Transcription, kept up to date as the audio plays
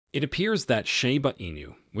It appears that Shiba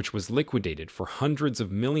Inu, which was liquidated for hundreds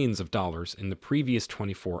of millions of dollars in the previous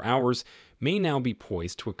 24 hours, may now be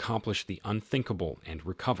poised to accomplish the unthinkable and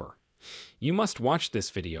recover. You must watch this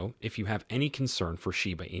video if you have any concern for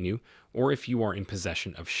Shiba Inu or if you are in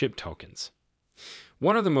possession of SHIB tokens.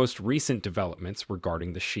 What are the most recent developments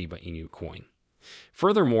regarding the Shiba Inu coin?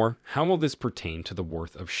 Furthermore, how will this pertain to the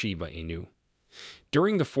worth of Shiba Inu?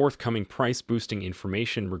 During the forthcoming price-boosting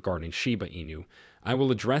information regarding Shiba Inu, I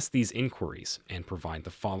will address these inquiries and provide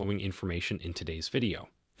the following information in today's video.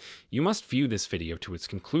 You must view this video to its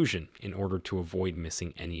conclusion in order to avoid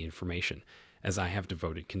missing any information, as I have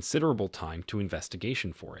devoted considerable time to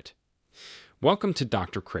investigation for it. Welcome to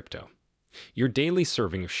Dr. Crypto, your daily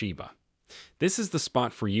serving of Shiba. This is the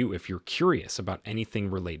spot for you if you're curious about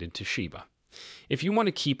anything related to Shiba. If you want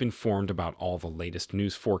to keep informed about all the latest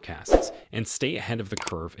news forecasts and stay ahead of the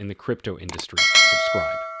curve in the crypto industry,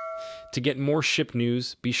 subscribe. To get more SHIB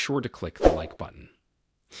news, be sure to click the like button.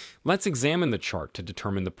 Let's examine the chart to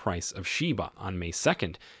determine the price of Shiba on May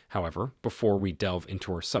 2nd, however, before we delve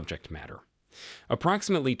into our subject matter.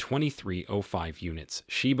 Approximately 2305 units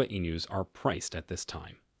Shiba Inus are priced at this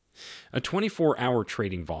time. A 24-hour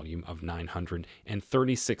trading volume of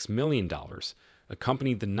 $936 million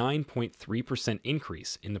accompanied the 9.3%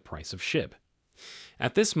 increase in the price of SHIB.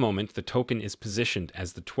 At this moment, the token is positioned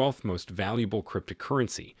as the 12th most valuable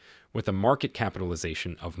cryptocurrency, with a market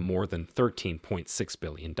capitalization of more than $13.6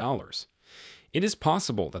 billion. It is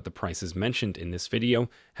possible that the prices mentioned in this video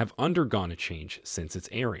have undergone a change since its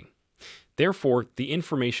airing. Therefore, the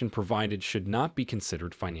information provided should not be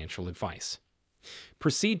considered financial advice.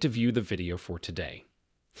 Proceed to view the video for today.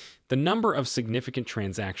 The number of significant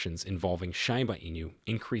transactions involving Shiba Inu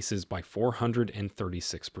increases by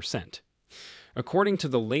 436%. According to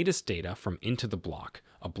the latest data from Into the Block,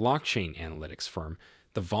 a blockchain analytics firm,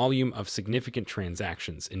 the volume of significant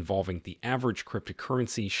transactions involving the average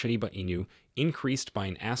cryptocurrency Shiba Inu increased by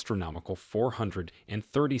an astronomical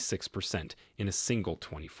 436% in a single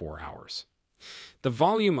 24 hours. The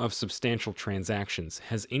volume of substantial transactions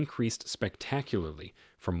has increased spectacularly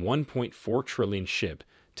from 1.4 trillion SHIB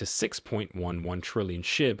to 6.11 trillion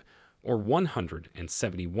SHIB, or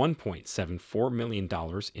 $171.74 million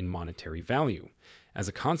in monetary value, as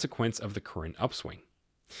a consequence of the current upswing.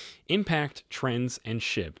 Impact, trends, and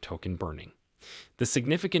SHIB token burning. The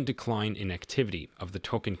significant decline in activity of the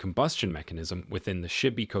token combustion mechanism within the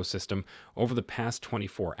SHIB ecosystem over the past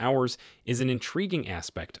 24 hours is an intriguing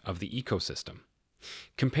aspect of the ecosystem.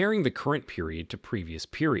 Comparing the current period to previous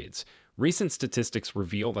periods, recent statistics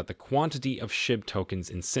reveal that the quantity of SHIB tokens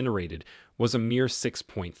incinerated was a mere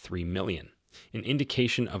 6.3 million, an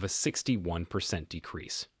indication of a 61%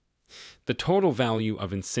 decrease. The total value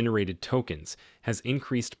of incinerated tokens has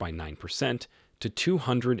increased by 9% to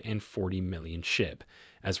 240 million SHIB,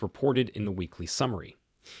 as reported in the weekly summary.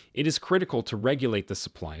 It is critical to regulate the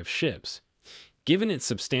supply of SHIBs, given its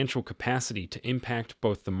substantial capacity to impact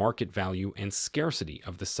both the market value and scarcity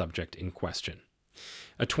of the subject in question.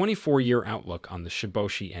 A 24-year outlook on the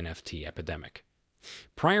Shiboshi NFT epidemic.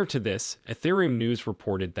 Prior to this, Ethereum News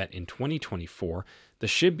reported that in 2024, the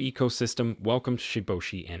SHIB ecosystem welcomed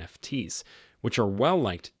Shiboshi NFTs, which are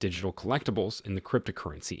well-liked digital collectibles in the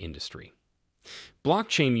cryptocurrency industry.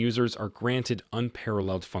 Blockchain users are granted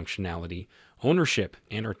unparalleled functionality, ownership,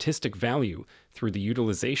 and artistic value through the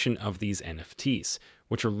utilization of these NFTs,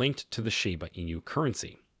 which are linked to the Shiba Inu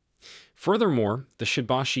currency. Furthermore, the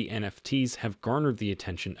Shiboshi NFTs have garnered the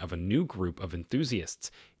attention of a new group of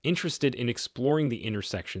enthusiasts interested in exploring the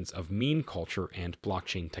intersections of meme culture and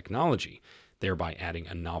blockchain technology, thereby adding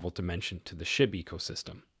a novel dimension to the SHIB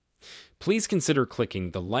ecosystem. Please consider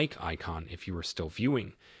clicking the like icon if you are still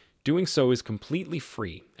viewing. Doing so is completely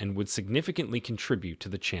free and would significantly contribute to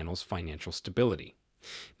the channel's financial stability.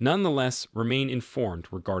 Nonetheless, remain informed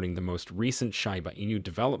regarding the most recent Shiba Inu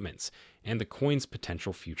developments and the coin's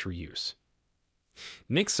potential future use.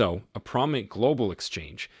 Nixo, a prominent global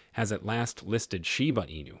exchange, has at last listed Shiba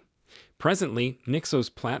Inu. Presently, Nixo's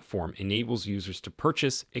platform enables users to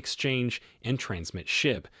purchase, exchange, and transmit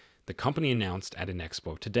SHIB, the company announced at an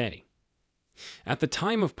expo today. At the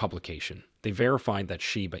time of publication, they verified that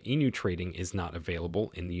Shiba Inu trading is not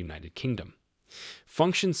available in the United Kingdom.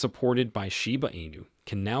 Functions supported by Shiba Inu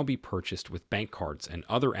can now be purchased with bank cards, and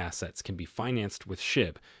other assets can be financed with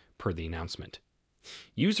SHIB, per the announcement.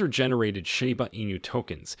 User-generated Shiba Inu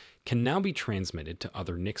tokens can now be transmitted to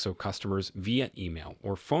other Nixo customers via email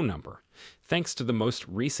or phone number, thanks to the most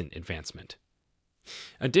recent advancement.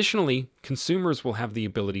 Additionally, consumers will have the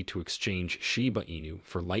ability to exchange Shiba Inu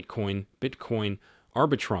for Litecoin, Bitcoin,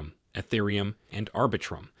 Arbitrum, Ethereum, and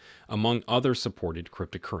Arbitrum, among other supported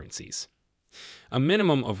cryptocurrencies. A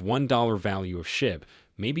minimum of $1 value of SHIB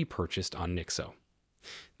may be purchased on Nixo.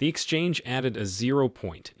 The exchange added a 0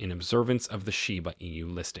 point in observance of the Shiba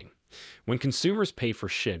Inu listing. When consumers pay for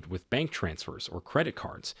SHIB with bank transfers or credit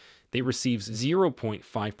cards, they receive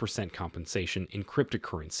 0.5% compensation in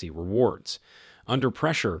cryptocurrency rewards. Under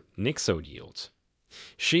pressure, Nixo yields.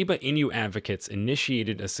 Shiba Inu advocates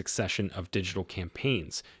initiated a succession of digital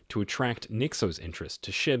campaigns to attract Nixo's interest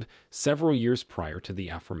to SHIB several years prior to the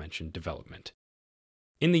aforementioned development.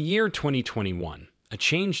 In the year 2021, a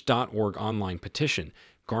Change.org online petition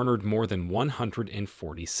garnered more than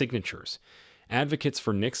 140 signatures. Advocates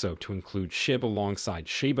for Nixo to include SHIB alongside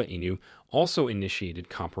Shiba Inu also initiated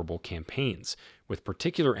comparable campaigns, with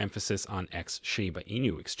particular emphasis on ex-Shiba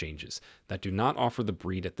Inu exchanges that do not offer the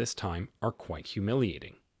breed at this time are quite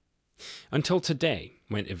humiliating. Until today,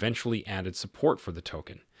 when it eventually added support for the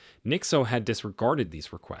token, Nixo had disregarded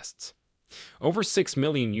these requests. Over 6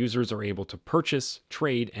 million users are able to purchase,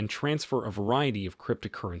 trade, and transfer a variety of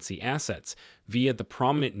cryptocurrency assets via the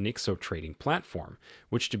prominent Nixo trading platform,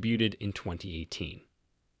 which debuted in 2018.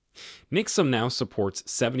 Nixo now supports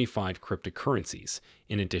 75 cryptocurrencies,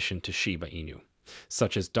 in addition to Shiba Inu,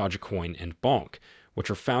 such as Dogecoin and Bonk, which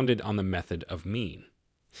are founded on the method of mean.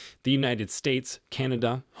 The United States,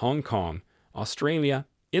 Canada, Hong Kong, Australia,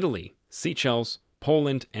 Italy, Seychelles,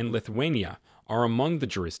 Poland, and Lithuania are among the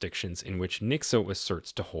jurisdictions in which Nixo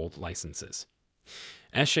asserts to hold licenses.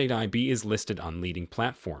 SHIB is listed on leading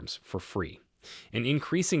platforms for free. An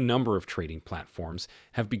increasing number of trading platforms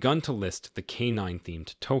have begun to list the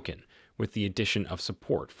K9-themed token, with the addition of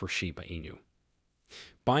support for Shiba Inu.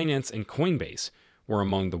 Binance and Coinbase were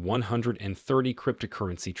among the 130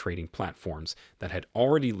 cryptocurrency trading platforms that had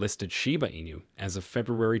already listed Shiba Inu as of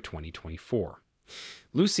February 2024.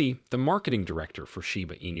 Lucy, the marketing director for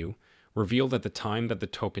Shiba Inu, revealed at the time that the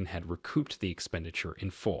token had recouped the expenditure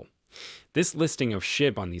in full. This listing of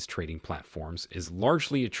SHIB on these trading platforms is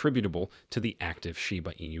largely attributable to the active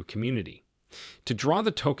Shiba Inu community. To draw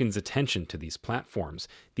the token's attention to these platforms,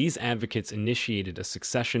 these advocates initiated a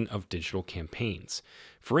succession of digital campaigns.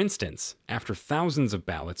 For instance, after thousands of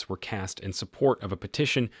ballots were cast in support of a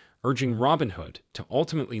petition urging Robinhood to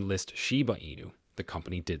ultimately list Shiba Inu, the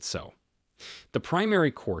company did so. The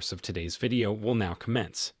primary course of today's video will now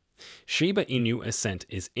commence. Shiba Inu ascent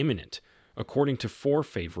is imminent, according to 4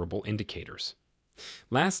 favorable indicators.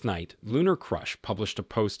 Last night, Lunar Crush published a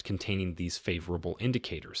post containing these favorable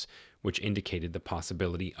indicators, which indicated the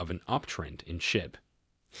possibility of an uptrend in SHIB.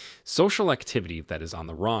 Social activity that is on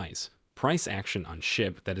the rise, price action on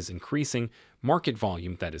SHIB that is increasing, market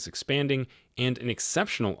volume that is expanding, and an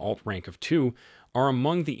exceptional alt rank of 2 are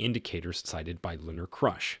among the indicators cited by Lunar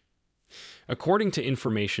Crush. According to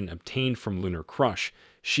information obtained from Lunar Crush,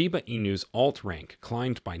 Shiba Inu's alt rank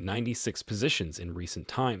climbed by 96 positions in recent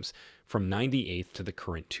times, from 98th to the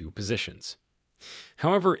current 2 positions.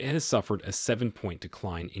 However, it has suffered a 7-point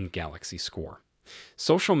decline in Galaxy score.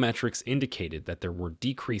 Social metrics indicated that there were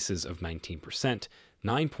decreases of 19%,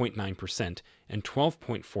 9.9%, and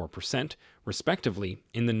 12.4%, respectively,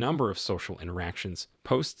 in the number of social interactions,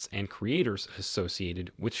 posts, and creators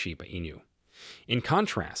associated with Shiba Inu. In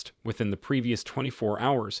contrast, within the previous 24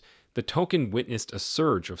 hours, the token witnessed a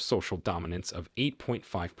surge of social dominance of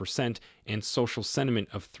 8.5% and social sentiment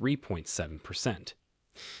of 3.7%.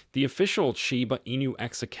 The official Shiba Inu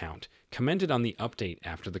X account commented on the update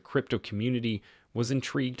after the crypto community was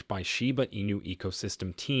intrigued by Shiba Inu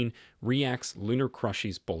ecosystem teen reacts Lunar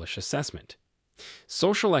Crush's bullish assessment.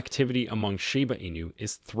 Social activity among Shiba Inu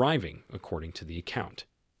is thriving, according to the account.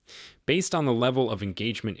 Based on the level of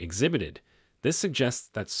engagement exhibited, this suggests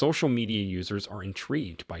that social media users are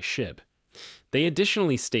intrigued by SHIB. They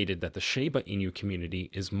additionally stated that the Shiba Inu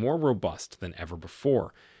community is more robust than ever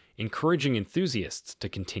before, encouraging enthusiasts to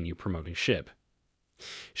continue promoting SHIB.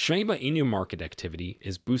 Shiba Inu market activity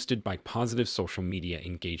is boosted by positive social media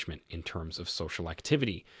engagement in terms of social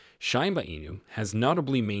activity. Shiba Inu has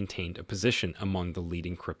notably maintained a position among the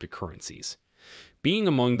leading cryptocurrencies. Being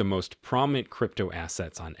among the most prominent crypto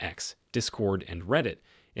assets on X, Discord, and Reddit,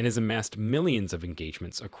 it has amassed millions of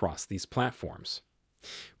engagements across these platforms.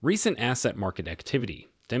 Recent asset market activity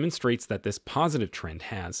demonstrates that this positive trend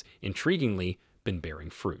has, intriguingly, been bearing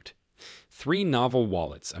fruit. 3 novel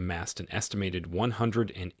wallets amassed an estimated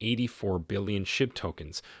 184 billion SHIB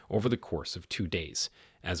tokens over the course of 2 days,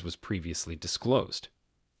 as was previously disclosed.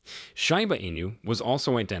 Shiba Inu was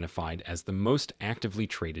also identified as the most actively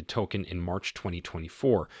traded token in March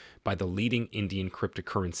 2024 by the leading Indian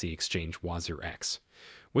cryptocurrency exchange WazirX,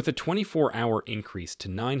 with a 24-hour increase to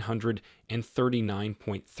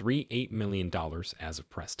 $939.38 million as of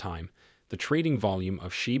press time. The trading volume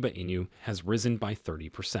of Shiba Inu has risen by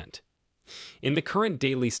 30%. In the current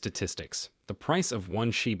daily statistics, the price of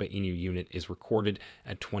one Shiba Inu unit is recorded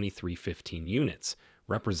at 2315 units,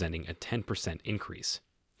 representing a 10% increase.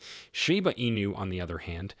 Shiba Inu, on the other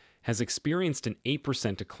hand, has experienced an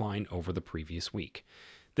 8% decline over the previous week.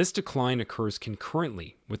 This decline occurs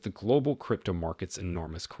concurrently with the global crypto market's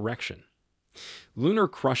enormous correction. Lunar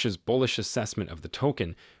Crush's bullish assessment of the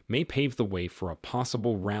token may pave the way for a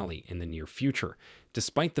possible rally in the near future,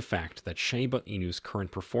 despite the fact that Shiba Inu's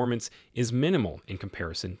current performance is minimal in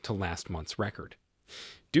comparison to last month's record.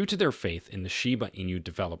 Due to their faith in the Shiba Inu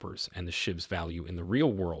developers and the SHIB's value in the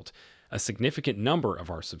real world, a significant number of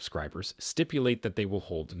our subscribers stipulate that they will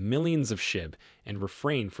hold millions of SHIB and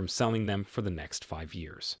refrain from selling them for the next 5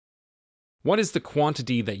 years. What is the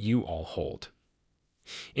quantity that you all hold?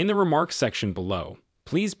 In the remarks section below,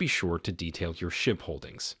 please be sure to detail your SHIB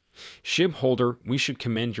holdings. SHIB holder, we should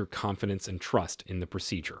commend your confidence and trust in the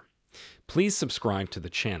procedure. Please subscribe to the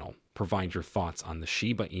channel, provide your thoughts on the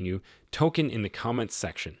Shiba Inu token in the comments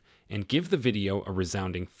section, and give the video a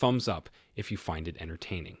resounding thumbs up if you find it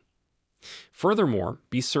entertaining. Furthermore,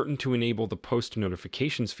 be certain to enable the post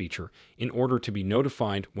notifications feature in order to be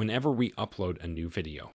notified whenever we upload a new video.